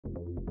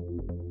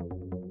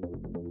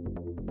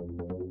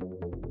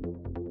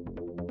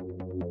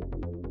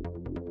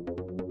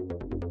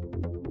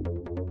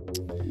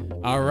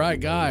All right,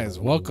 guys,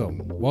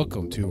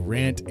 welcome to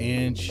Rant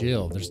and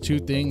Chill. There's two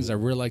things I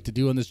really like to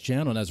do on this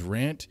channel, and that's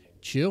rant,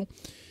 chill.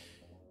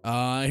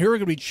 Here we're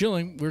gonna be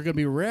chilling. We're gonna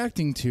be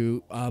reacting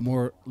to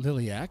more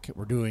Liliac.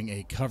 We're doing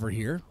a cover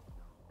here,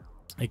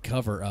 a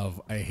cover of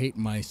 "I Hate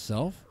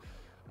Myself"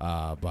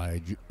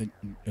 by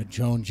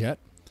Joan Jett.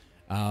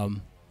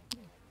 You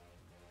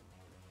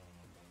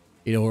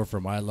know her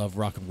from "I Love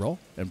Rock and Roll,"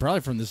 and probably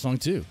from this song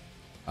too.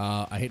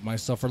 "I Hate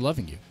Myself for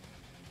Loving You."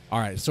 All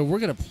right, so we're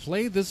going to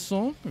play this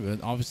song. We're going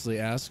to obviously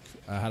ask,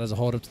 how does it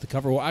hold up to the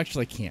cover? Well,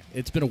 actually, I can't.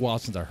 It's been a while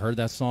since I heard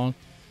that song,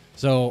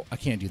 so I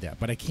can't do that.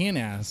 But I can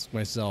ask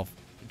myself,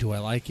 do I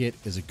like it?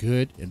 Is it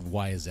good? And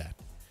why is that?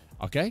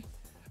 Okay?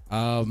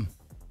 So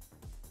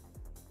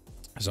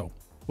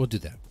we'll do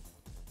that.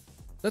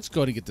 Let's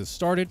go to get this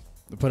started.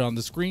 We'll put it on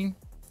the screen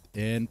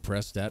and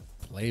press that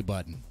play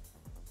button.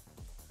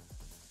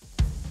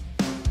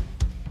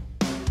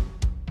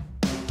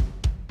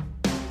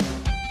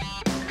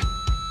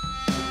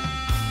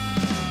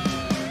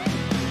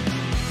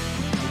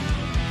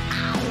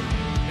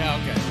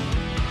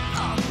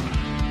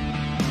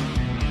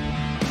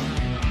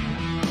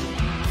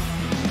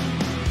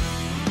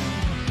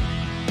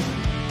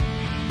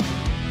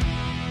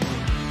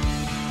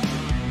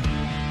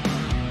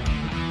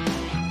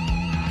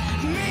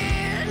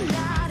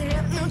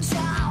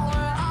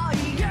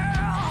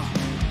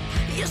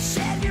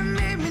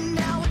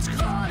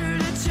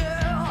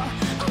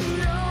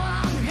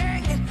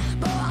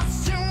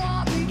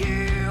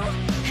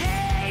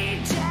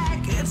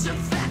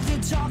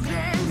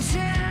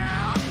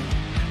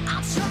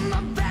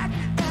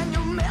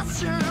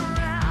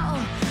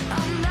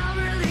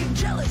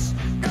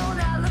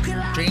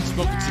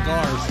 Smoking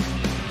cigars.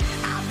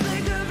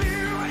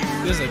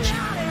 This is a cheap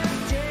one.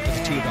 It's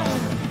a $2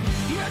 one.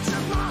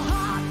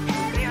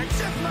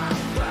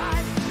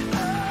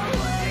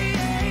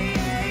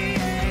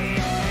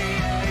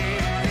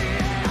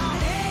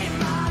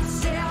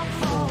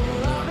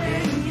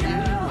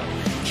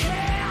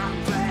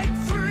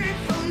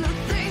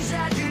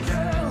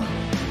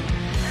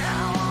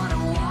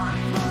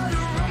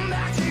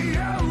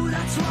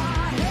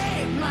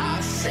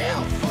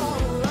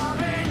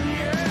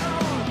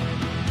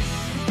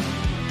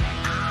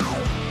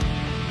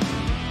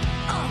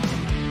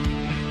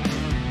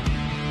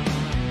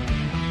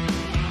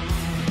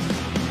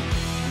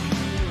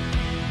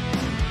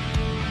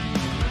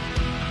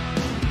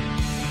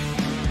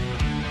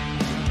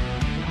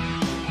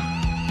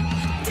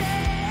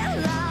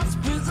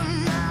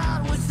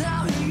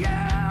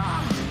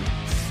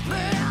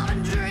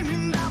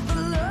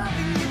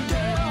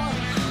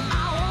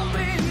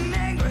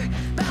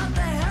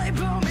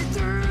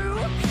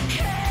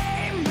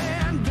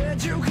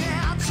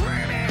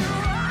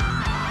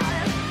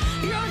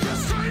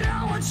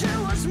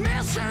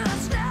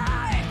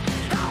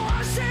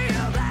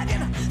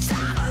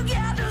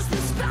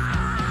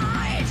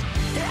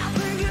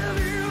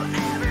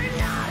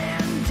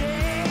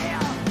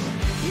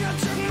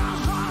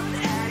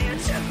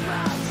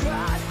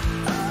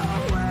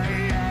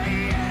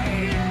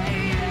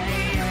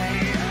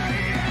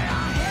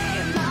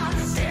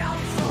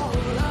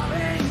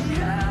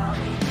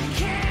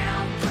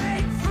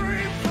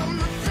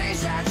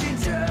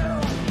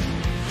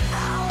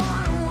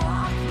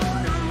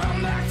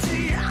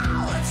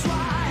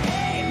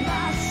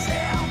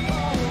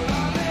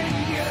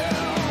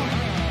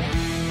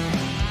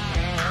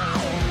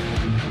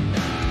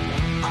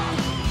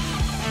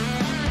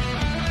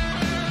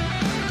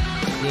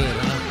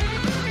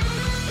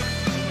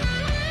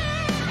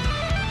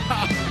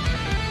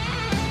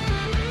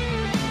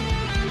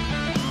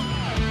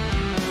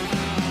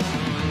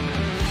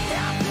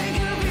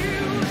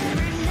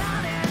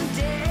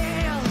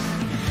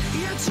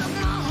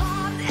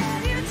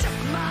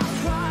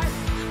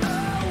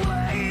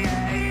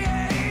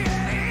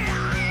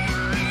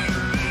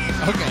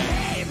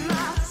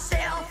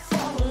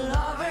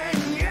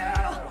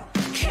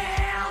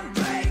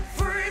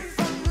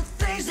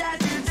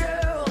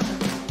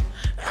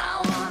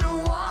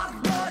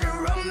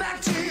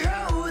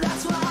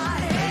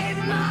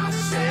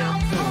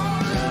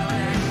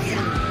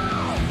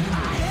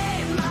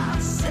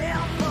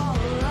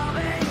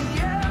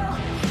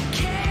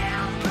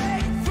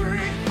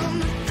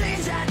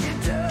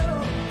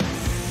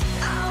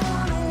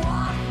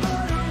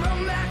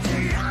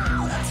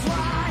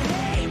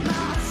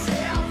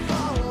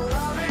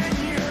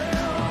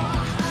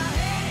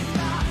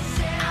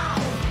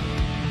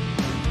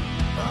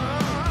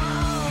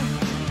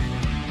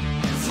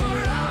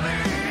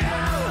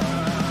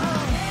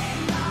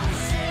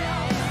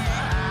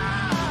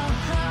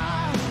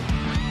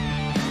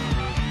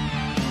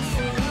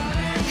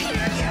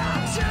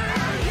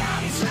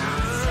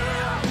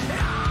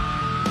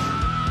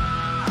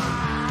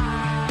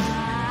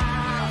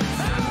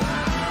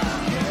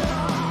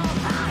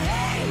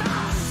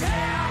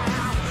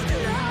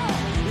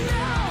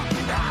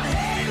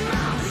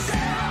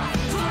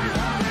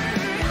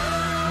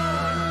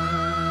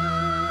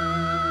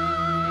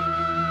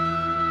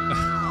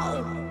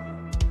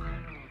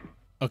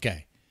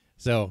 Okay,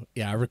 so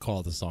yeah, I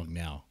recall the song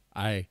now.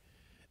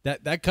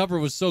 That cover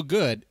was so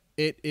good.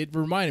 It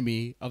reminded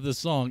me of the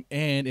song,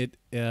 and it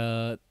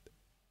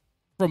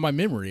from my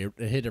memory, it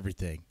hit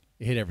everything.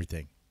 It hit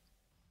everything.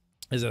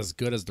 Is it as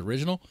good as the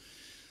original?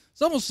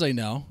 Some will say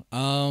no.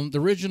 The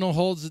original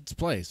holds its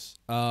place.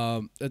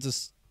 I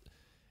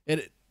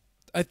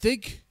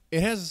think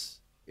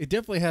it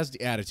definitely has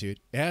the attitude.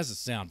 It has the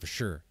sound for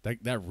sure.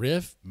 That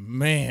riff,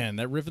 man,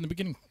 that riff in the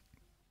beginning.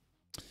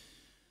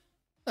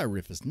 That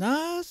riff is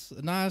nice,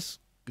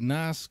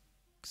 nice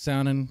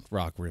sounding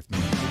rock riff,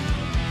 man.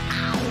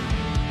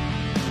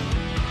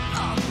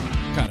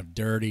 Kind of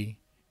dirty,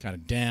 kind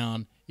of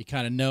down. You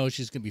kind of know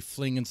she's gonna be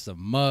flinging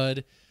some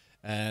mud.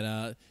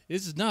 And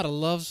this is not a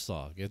love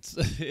song.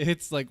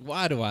 It's like,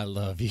 why do I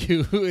love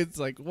you? It's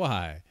like,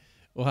 why?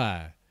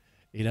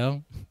 You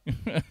know?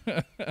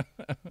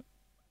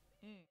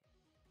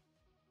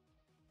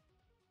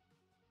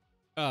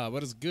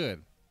 But it's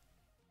good.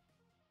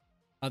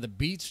 The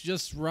beat's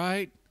just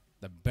right.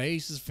 The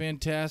bass is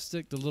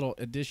fantastic. The little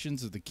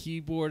additions of the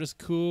keyboard is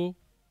cool.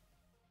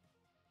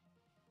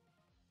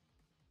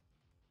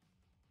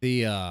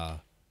 The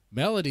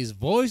Melody's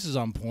voice is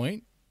on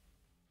point.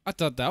 I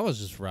thought that was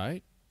just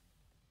right.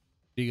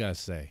 What do you guys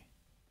say?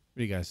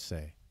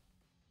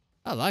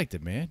 I liked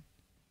it, man.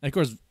 And of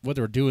course, what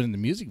they were doing in the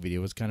music video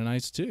was kind of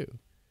nice too.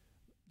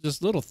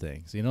 Just little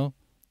things, you know,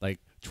 like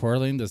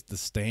twirling the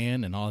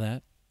stand and all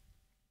that.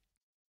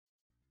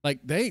 Like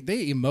they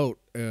emote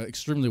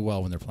extremely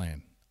well when they're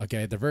playing.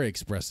 Okay, they're very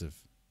expressive.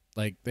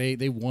 Like they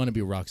want to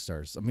be rock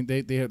stars. I mean,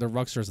 they're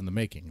rock stars in the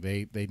making.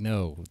 They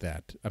know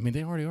that. I mean,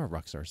 they already are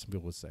rock stars. Some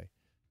people would say,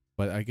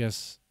 but I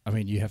guess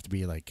you have to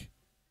be like.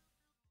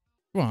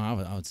 Well,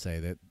 I would say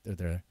that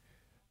they're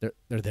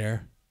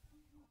there.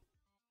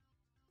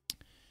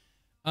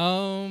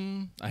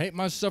 I Hate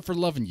Myself for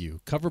Loving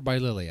You, covered by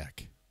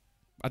Liliac.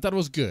 I thought it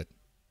was good.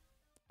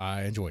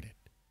 I enjoyed it.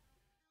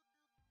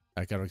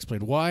 I gotta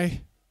explain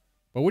why.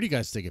 But what do you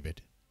guys think of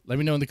it? Let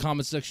me know in the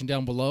comment section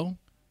down below.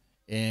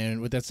 And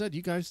with that said,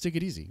 you guys take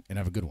it easy and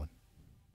have a good one.